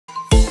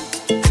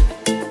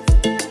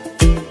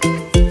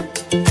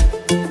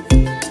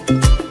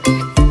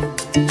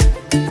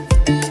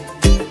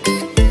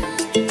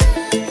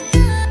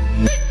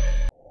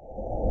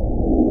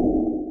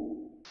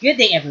Good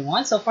day,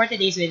 everyone. So for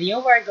today's video,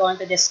 we're going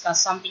to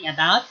discuss something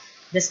about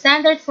the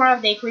standard form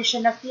of the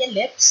equation of the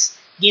ellipse,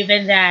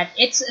 given that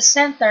its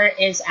center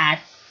is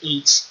at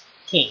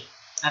HK.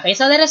 Okay,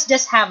 so let us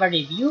just have a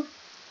review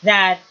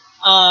that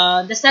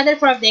the standard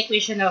form of the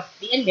equation of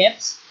the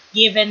ellipse,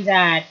 given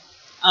that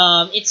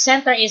its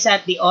center is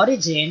at the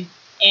origin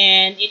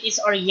and it is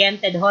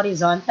oriented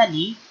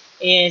horizontally,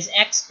 is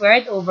x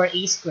squared over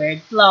a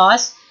squared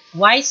plus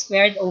y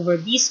squared over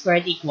b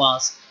squared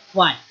equals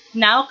 1.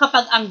 Now,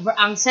 kapag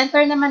ang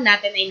center naman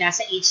natin ay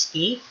nasa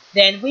HK,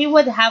 then we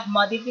would have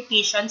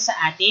modification sa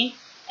ating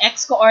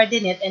x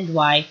coordinate and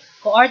y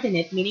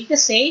coordinate, meaning to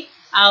say,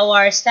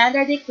 our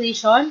standard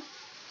equation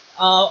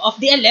of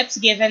the ellipse,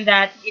 given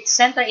that its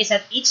center is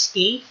at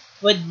HK,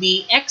 would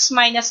be x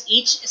minus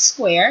h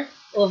square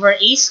over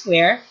a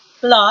square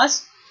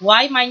plus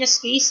y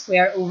minus k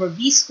square over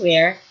b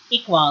square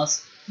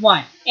equals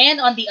 1. And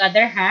on the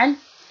other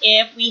hand,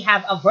 if we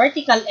have a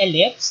vertical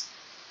ellipse,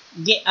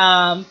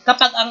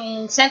 kapag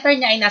ang center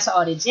niya ay nasa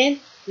origin,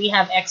 we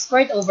have x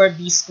squared over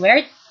b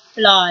squared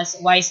plus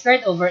y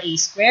squared over a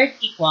squared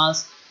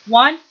equals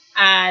 1.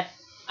 At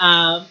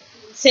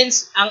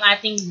since ang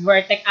ating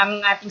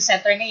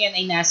center ngayon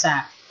ay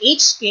nasa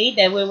HK,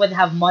 then we would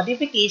have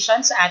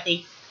modifications sa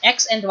ating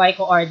x and y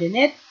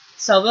coordinate.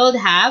 So we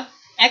would have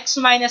x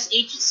minus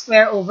h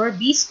square over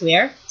b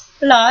square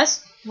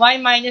plus y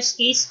minus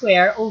k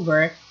square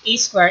over a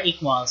square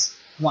equals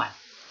 1.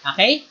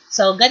 Okay?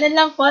 So, ganun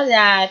lang po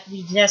that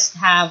we just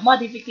have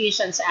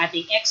modifications sa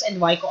ating x and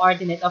y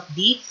coordinate of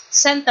the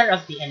center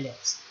of the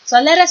ellipse. So,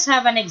 let us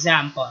have an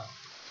example.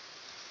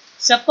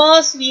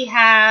 Suppose we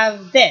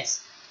have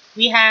this.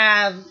 We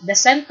have the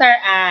center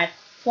at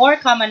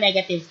 4,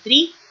 negative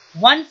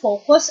 3, one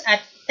focus at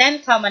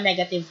 10,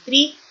 negative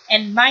 3,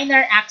 and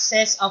minor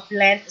axis of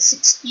length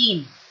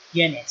 16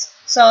 units.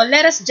 So,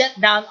 let us jot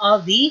down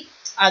all the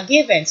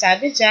given.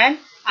 Sabi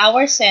dyan,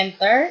 our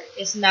center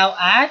is now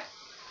at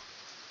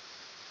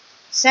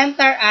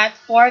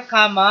 4,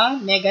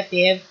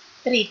 negative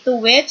 3, to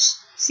which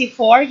si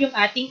 4 yung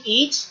ating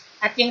h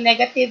at yung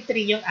negative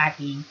 3 yung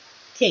ating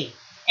k.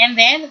 And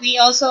then we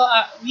also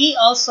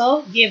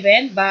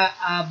given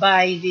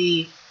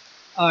we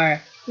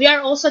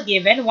are also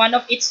given one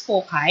of its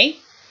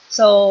foci.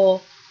 So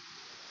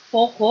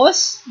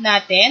focus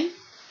natin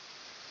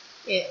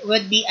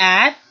would be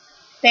at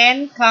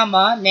 10,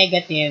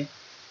 negative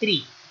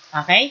 3.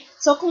 Okay?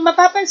 So kung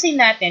mapapansin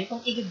natin,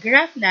 kung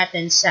i-graph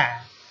natin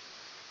siya,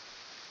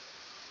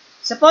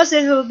 suppose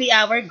this will be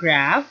our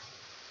graph.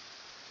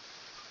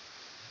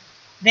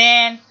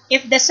 Then,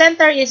 if the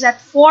center is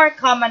at 4,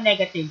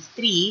 negative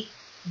 3,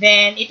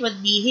 then it would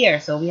be here.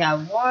 So, we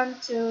have 1,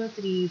 2,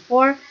 3,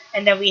 4.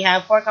 And then we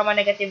have 4,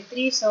 negative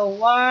 3. So,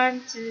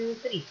 1, 2,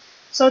 3.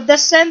 So, the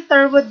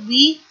center would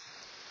be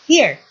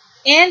here.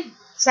 And,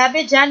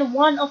 sabi dyan,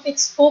 one of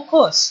its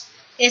focus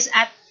is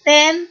at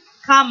 10,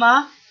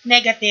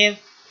 negative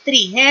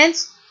 3.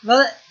 Hence,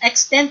 we'll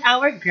extend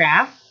our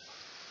graph.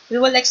 We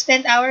will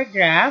extend our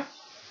graph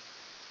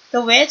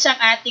to which ang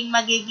ating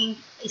magiging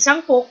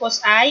isang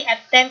focus ay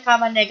at 10,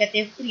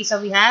 negative 3.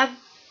 So, we have,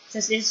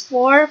 since this is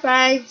 4,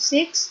 5,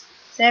 6,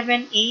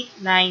 7,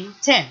 8, 9,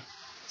 10.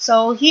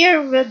 So,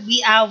 here will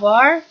be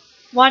our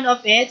one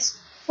of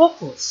its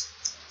focus.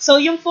 So,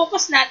 yung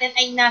focus natin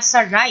ay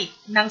nasa right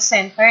ng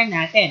center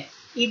natin.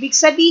 Ibig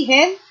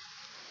sabihin,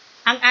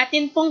 ang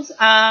atin pong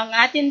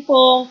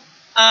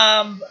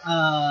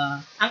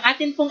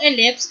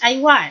ellipse ay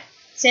what?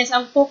 Since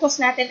ang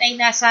focus natin ay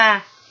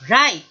nasa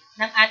right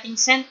ng ating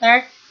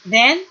center,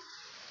 then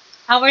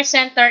our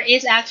center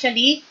is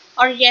actually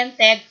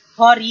oriented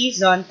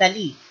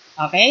horizontally.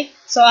 Okay?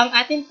 So, ang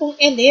ating pong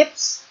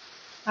ellipse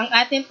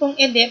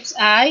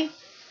ay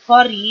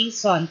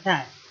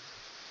horizontal.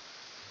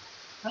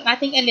 Ang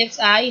ating ellipse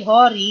ay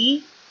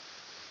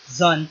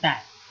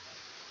horizontal.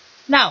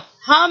 Now,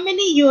 how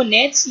many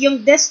units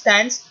yung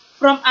distance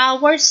from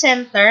our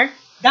center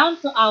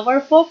down to our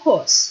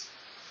focus?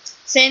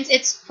 Since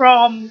it's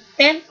from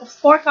 4,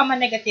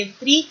 negative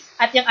 3,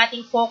 at yung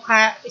ating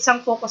isang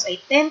focus ay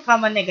 10,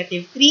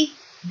 negative 3,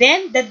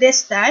 then the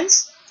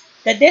distance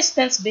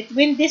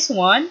between this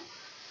one,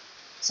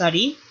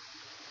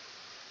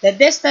 the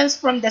distance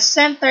from the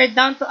center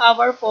down to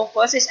our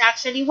focus is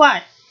actually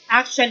what?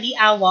 Actually,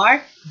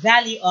 our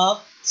value of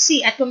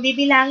C. At kung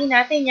bibilangin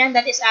natin yan,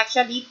 that is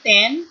actually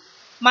 10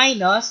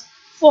 minus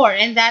 4,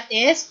 and that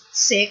is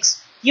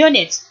 6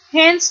 units.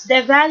 Hence,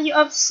 the value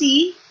of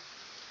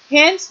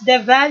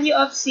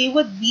C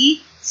would be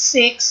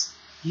 6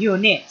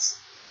 units.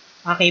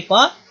 Okay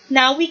po?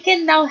 Now, we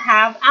can now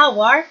have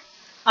our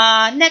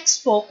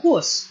next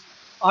focus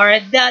or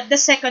the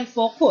second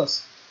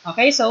focus.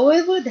 Okay, so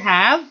we would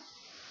have,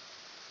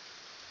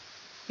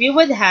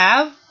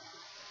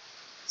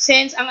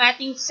 since ang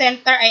ating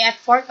center ay at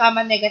 4,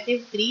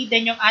 negative 3,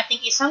 then yung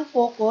ating isang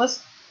focus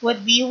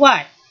would be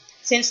what?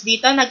 Since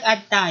dito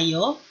nag-add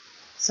tayo,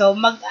 so,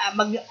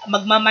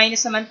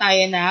 magma-minus naman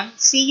tayo ng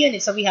C unit.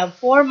 So, we have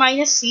 4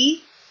 minus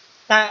C,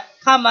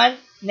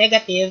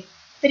 negative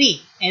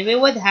 3. And we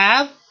would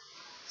have,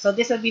 so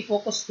this would be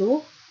focus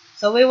 2.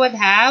 So we would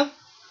have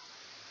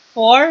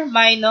 4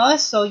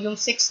 minus, so yung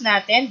 6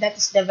 natin, that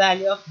is the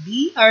value of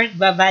B, or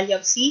the value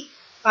of C,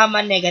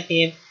 comma,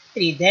 negative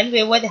 3. Then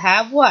we would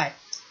have what?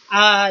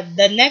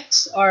 The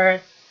next,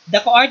 or the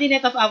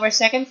coordinate of our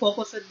second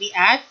focus would be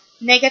at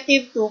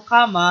negative 2,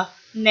 comma,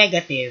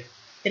 negative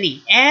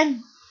 3.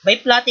 And by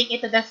plotting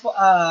it to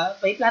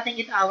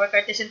our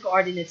Cartesian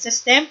coordinate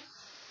system,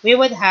 we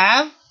would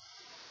have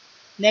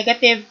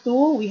negative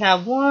 2, we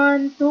have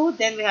 1, 2,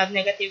 then we have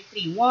negative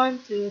 3, 1,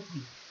 2,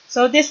 3.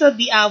 So this will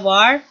be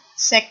our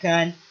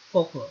second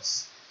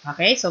focus.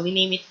 Okay, so we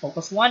name it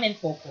focus 1 and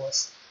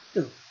focus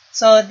 2.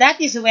 So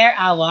that is where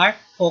our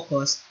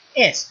focus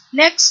is.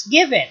 Next,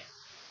 given.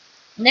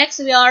 Next,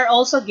 we are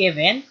also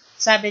given,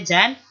 sabi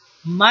dyan,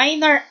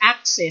 minor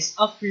axis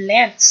of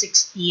length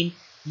 16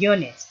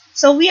 units.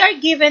 So we are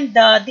given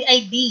the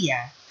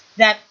idea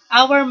that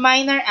our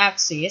minor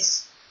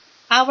axis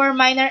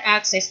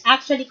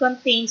actually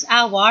contains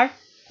our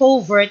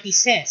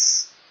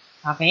co-vertices.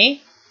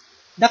 Okay?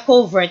 The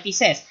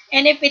co-vertices.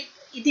 And if it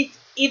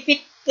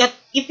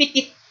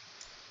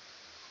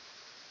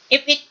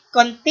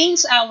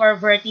contains our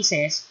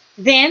vertices,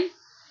 then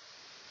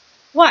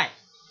what?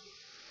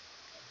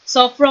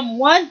 So from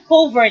one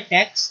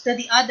co-vertex to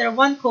the other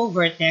one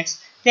co-vertex,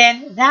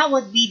 then that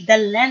would be the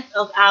length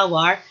of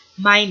our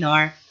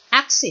minor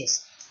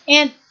axis.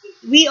 And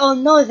we all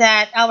know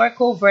that our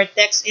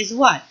co-vertex is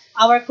what?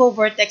 Our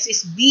co-vertex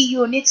is B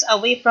units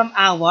away from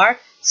our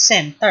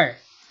center.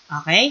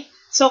 Okay?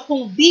 So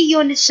kung B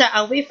units siya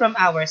away from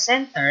our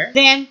center,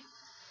 then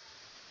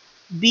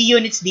B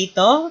units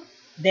dito,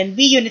 then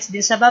B units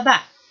din sa baba.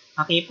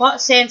 Okay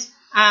po? Since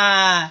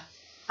ang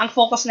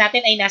focus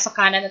natin ay nasa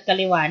kanan at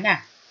kaliwa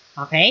na.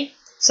 Okay?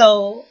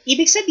 So,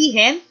 ibig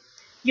sabihin,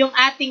 yung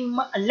ating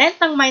length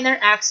ng minor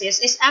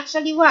axis is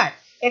actually what?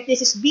 If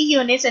this is B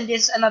units and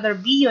this is another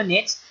B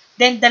units,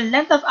 then the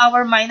length of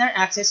our minor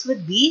axis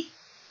would be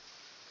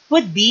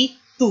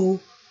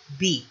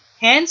 2B.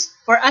 Hence,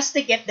 for us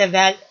to get the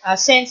value,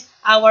 since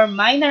our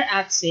minor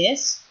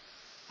axis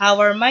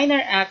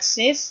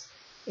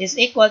is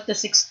equal to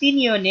 16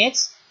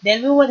 units,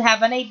 then we would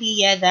have an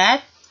idea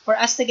that for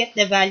us to get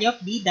the value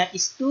of B, that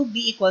is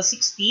 2B equals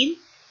 16,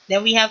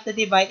 then we have to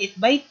divide it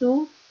by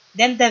 2,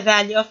 then the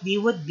value of B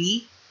would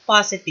be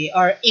positive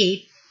or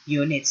 8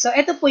 units. So,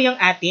 ito po yung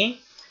ating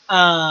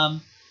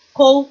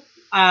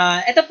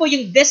ito po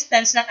yung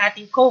distance ng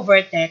ating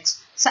co-vertex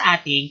sa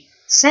ating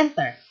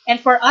center. And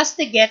for us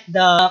to get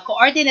the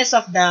coordinates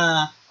of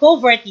the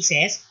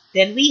co-vertices,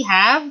 then we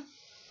have,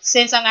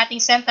 since ang ating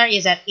center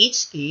is at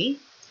HK,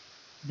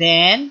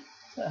 then,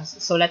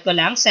 sulat ko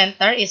lang,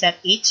 center is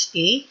at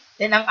HK,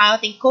 then ang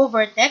ating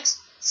co-vertex,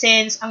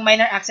 since ang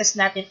minor axis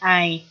natin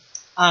ay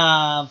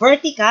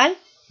vertical,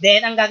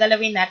 then ang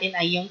gagalawin natin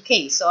ay yung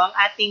K. So, ang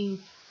ating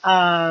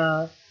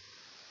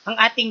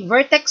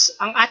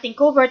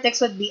co-vertex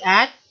would be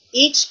at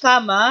H,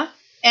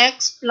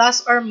 X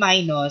plus or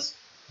minus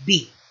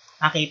B.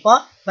 Okay po?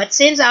 But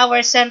since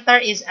our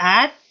center is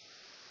at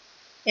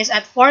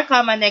 4,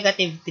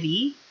 negative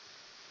 3,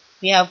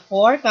 we have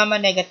 4,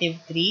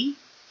 negative 3.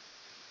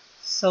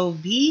 So,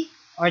 B,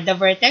 or the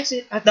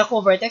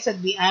co-vertex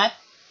would be at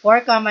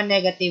 4,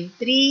 negative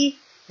 3.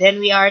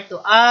 Then we are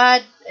to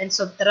add and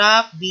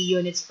subtract B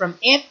units from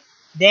it.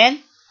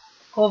 Then,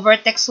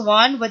 co-vertex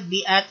 1 would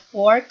be at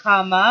 4,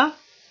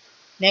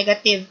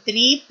 negative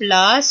 3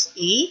 plus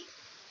 8.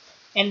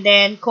 And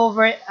then,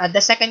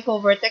 the second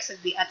co-vertex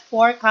would be at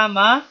 4,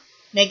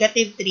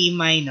 negative 3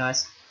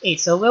 minus 8.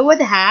 So, we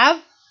would have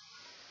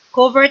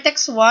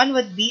co-vertex 1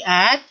 would be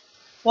at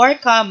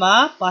 4,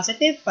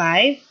 positive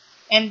 5.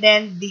 And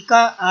then,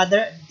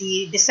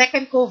 the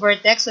second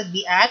co-vertex would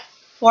be at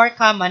 4,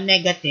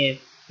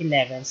 negative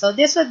 11. So,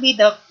 this would be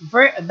the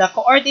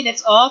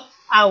coordinates of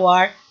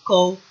our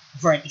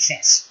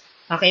co-vertices.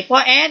 Okay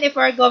po? And if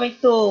we're going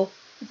to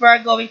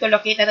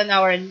locate it on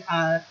our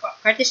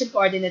Cartesian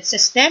coordinate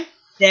system,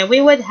 then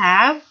we would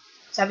have,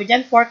 sabi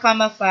dyan, 4,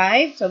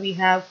 5. So, we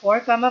have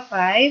 4, 5.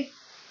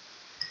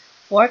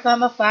 4,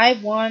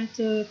 5, 1,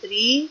 2,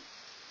 3,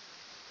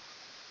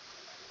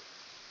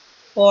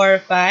 4,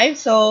 5.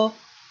 So,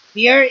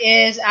 here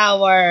is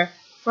our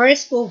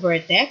first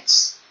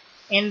co-vertex.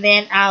 And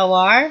then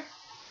our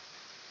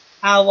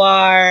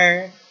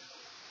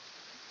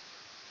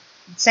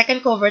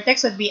second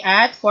co-vertex would be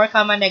at 4,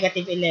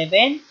 negative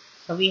 11.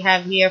 So, we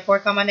have here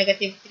 4,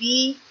 negative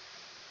 3,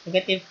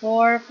 negative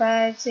 4,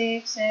 5,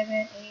 6, 7,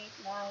 8,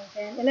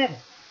 9, 10, 11.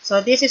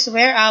 So, this is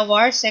where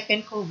our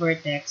second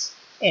co-vertex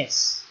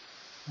is.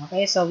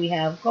 Okay, so we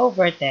have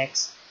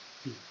co-vertex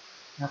P.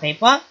 Okay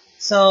po?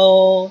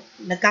 So,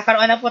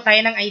 nagkakaroon na po tayo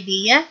ng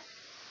idea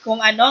kung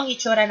ano ang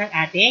itsura ng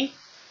ating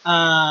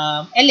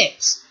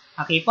ellipse.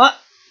 Okay po?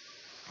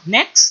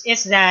 Next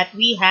is that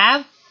we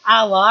have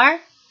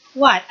our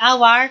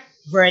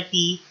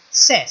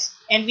vertices.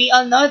 And we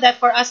all know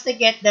that for us to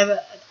get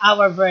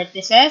our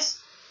vertices,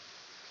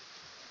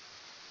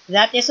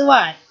 that is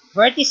what?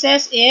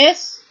 Vertices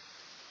is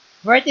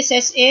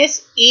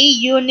A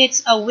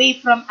units away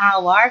from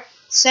our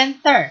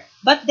center.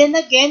 But then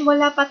again,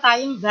 wala pa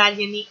tayong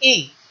value ni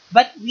A.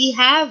 But we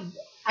have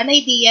an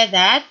idea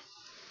that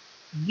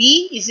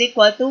b is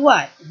equal to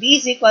what? B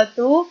is equal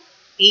to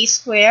a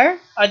square,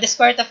 or the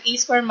square root of a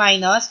square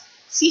minus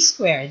c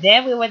square.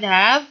 Then we would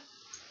have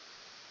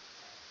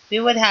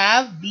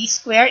b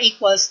square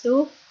equals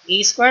to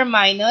a square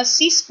minus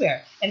c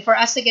square. And for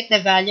us to get the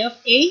value of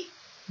a,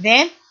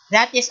 then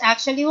that is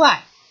actually what?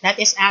 That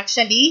is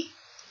actually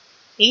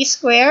a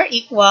square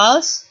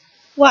equals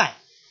what?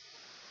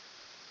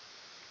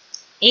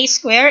 A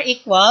square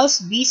equals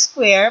b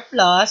square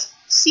plus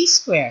c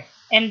square.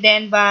 And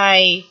then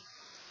by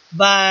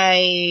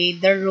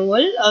the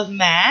rule of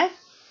math,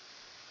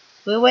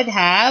 we would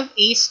have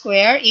a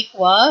square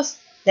equals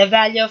the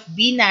value of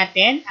b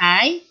natin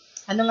ay,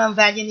 ano nga ang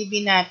value ni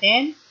b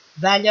natin?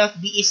 Value of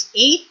b is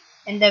 8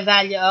 and the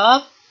value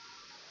of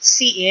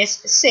c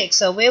is 6.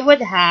 So we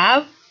would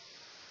have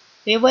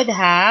b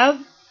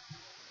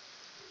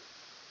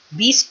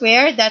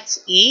square, that's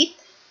 8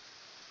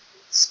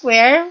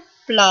 square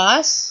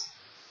plus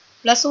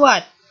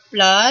what?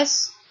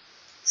 Plus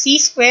c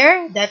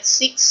square, that's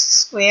 6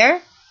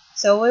 square.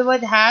 So we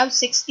would have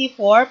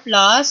 64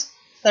 plus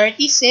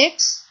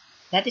 36,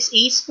 that is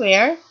a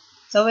square.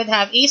 So we'd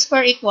have a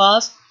square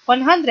equals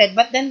 100,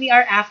 but then we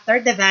are after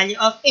the value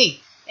of a.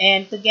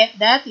 And to get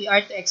that, we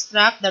are to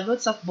extract the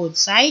roots of both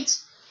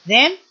sides.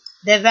 Then,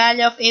 the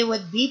value of a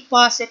would be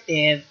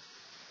positive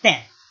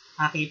 10.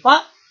 Okay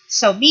po?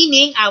 So,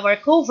 meaning our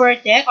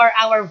co-vertex or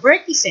our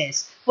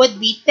vertices would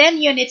be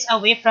 10 units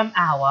away from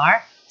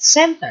our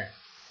center.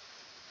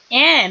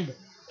 And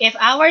if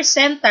our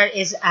center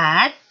is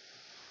at,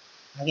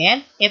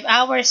 again, if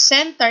our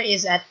center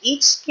is at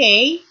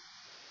HK,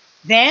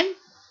 then,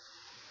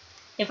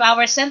 if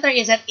our center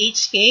is at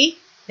HK,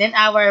 then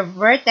our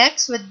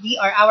vertex would be,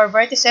 or our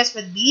vertices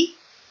would be,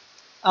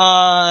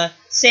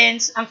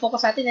 since ang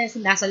focus natin is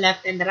nasa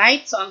left and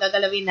right, so ang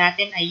gagalawin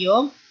natin ay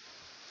yung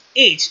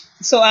H.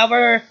 So,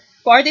 our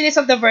coordinates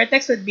of the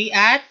vertex would be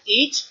at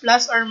H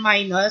plus or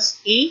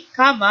minus A,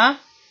 comma,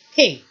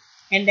 K.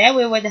 And then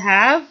we would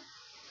have,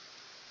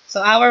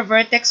 so our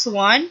vertex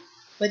 1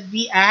 would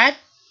be at,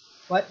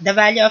 what the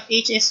value of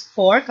H is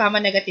 4, comma,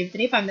 negative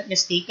 3, if I'm not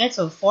mistaken.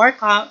 So, 4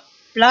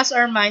 plus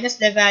or minus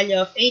the value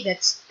of A,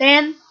 that's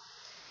 10.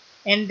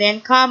 And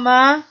then,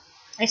 comma,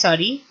 4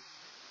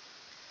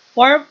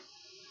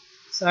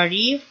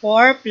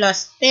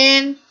 plus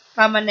 10,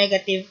 comma,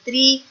 negative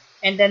 3.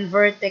 And then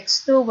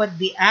vertex 2 would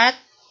be at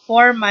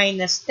 4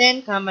 minus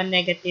 10, comma,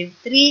 negative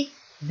 3.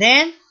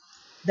 Then,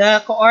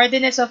 the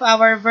coordinates of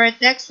our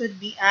vertex would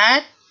be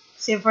at,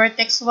 si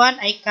vertex 1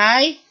 ay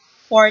kay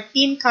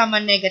 14, comma,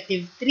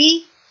 negative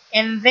 3.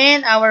 And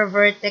then, our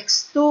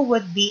vertex 2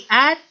 would be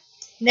at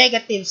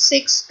negative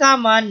 6,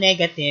 comma,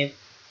 negative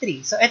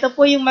 3. So, ito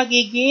po yung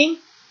magiging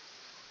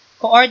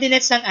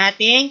coordinates ng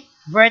ating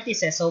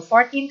vertices. So,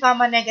 14,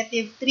 comma,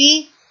 negative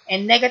 3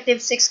 and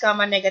negative 6,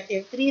 comma,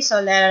 negative 3. So,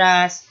 let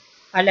us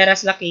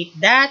locate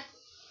that.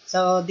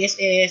 So, this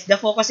is, the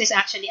focus is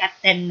actually at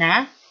 10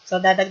 na. So,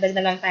 dadagdag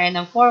na lang tayo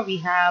ng 4. We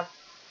have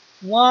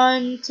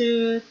 1,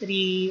 2,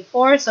 3,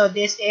 4. So,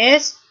 this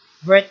is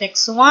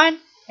vertex 1.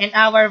 And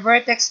our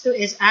vertex 2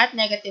 is at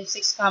negative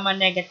 6, comma,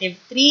 negative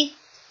 3.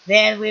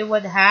 Then, we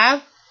would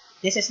have,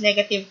 this is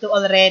negative 2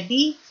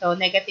 already. So,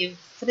 negative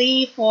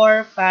 3,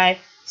 4, 5,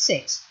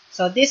 6.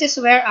 So, this is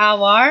where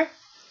our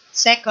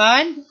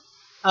second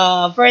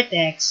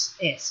vertex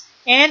is.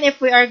 And if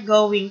we are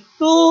going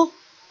to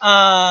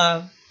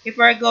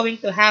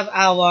have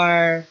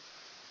our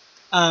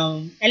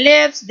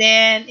ellipse,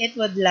 then it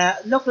would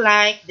look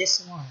like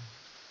this one.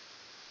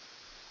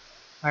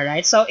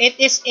 Alright, so it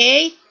is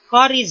a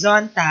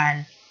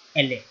horizontal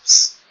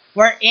ellipse.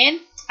 Wherein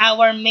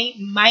our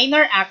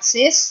minor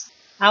axis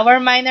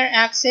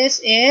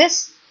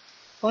is,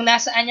 kung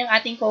nasaan yung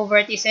ating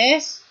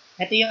co-vertices,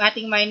 ito yung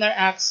ating minor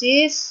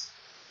axis,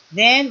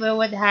 then we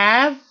would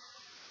have,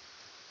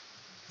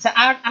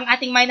 ang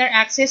ating minor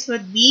axis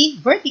would be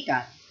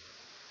vertical.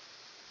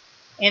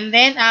 And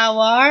then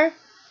our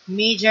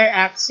major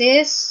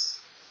axis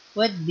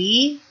would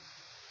be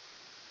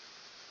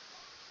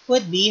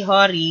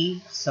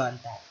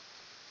horizontal.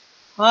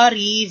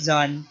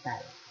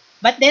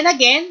 But then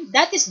again,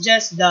 that is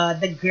just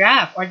the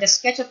graph or the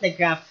sketch of the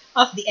graph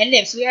of the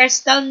ellipse. We are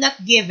still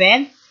not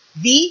given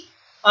the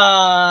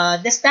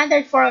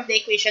standard form of the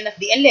equation of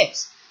the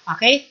ellipse.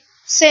 Okay?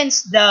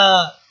 Since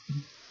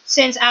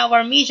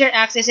our major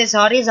axis is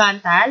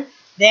horizontal,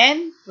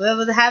 then we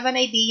will have an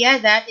idea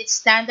that its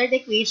standard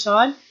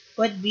equation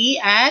would be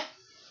at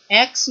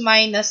x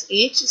minus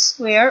h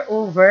square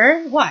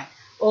over what?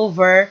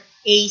 Over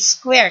a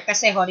square.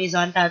 Kasi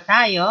horizontal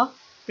tayo.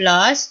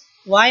 Plus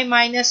y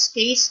minus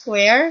k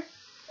square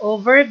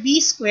over b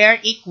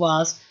square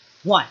equals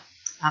 1.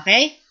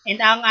 Okay?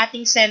 And ang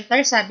ating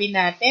center, sabi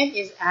natin,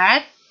 is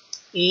at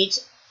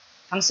h.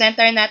 Ang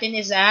center natin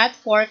is at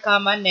 4,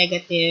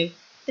 negative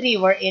 3,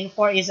 wherein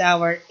 4 is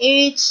our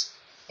h,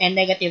 and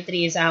negative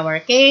 3 is our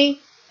k,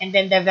 and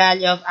then the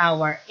value of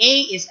our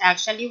a is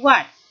actually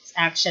what? It's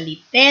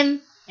actually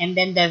 10, and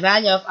then the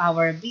value of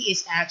our b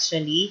is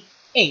actually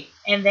 8.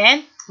 And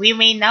then, we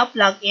may now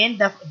plug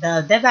in the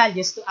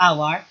values to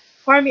our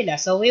formula.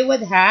 So we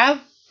would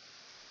have,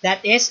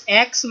 that is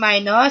x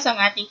minus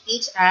ang ating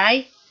h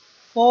ay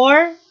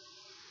 4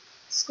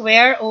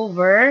 square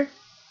over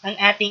ang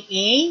ating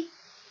a.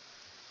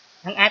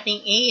 Ang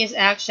ating a is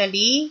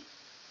actually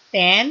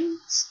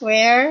 10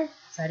 square,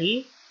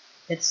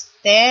 that's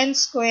 10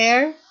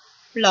 square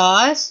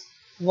plus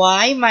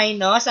y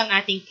minus ang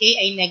ating k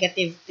ay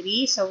negative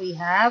 3. So we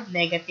have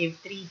negative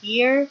 3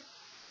 here.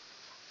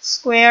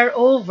 Square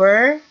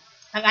over,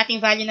 ang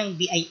ating value ng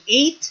b ay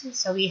 8.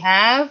 So we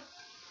have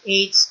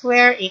 8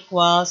 square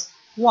equals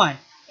 1.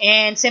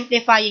 And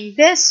simplifying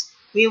this,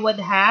 we would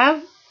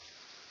have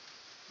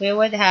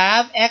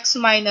x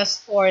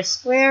minus 4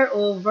 square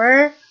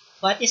over,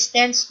 what is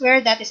 10 square?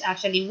 That is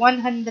actually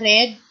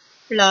 100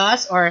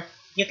 plus, or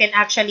you can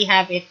actually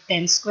have it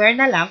 10 square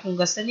na lang kung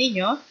gusto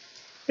ninyo,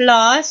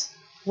 plus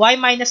y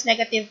minus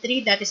negative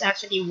 3, that is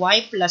actually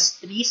y plus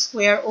 3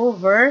 square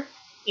over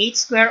 8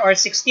 square or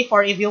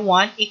 64 if you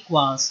want,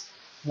 equals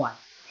 1.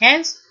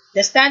 Hence,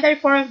 the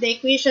standard form of the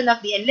equation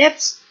of the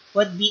ellipse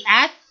would be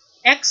at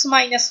x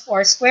minus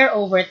 4 square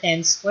over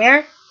 10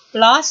 square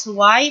plus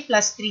y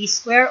plus 3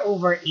 square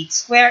over 8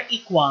 square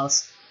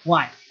equals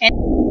 1.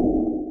 And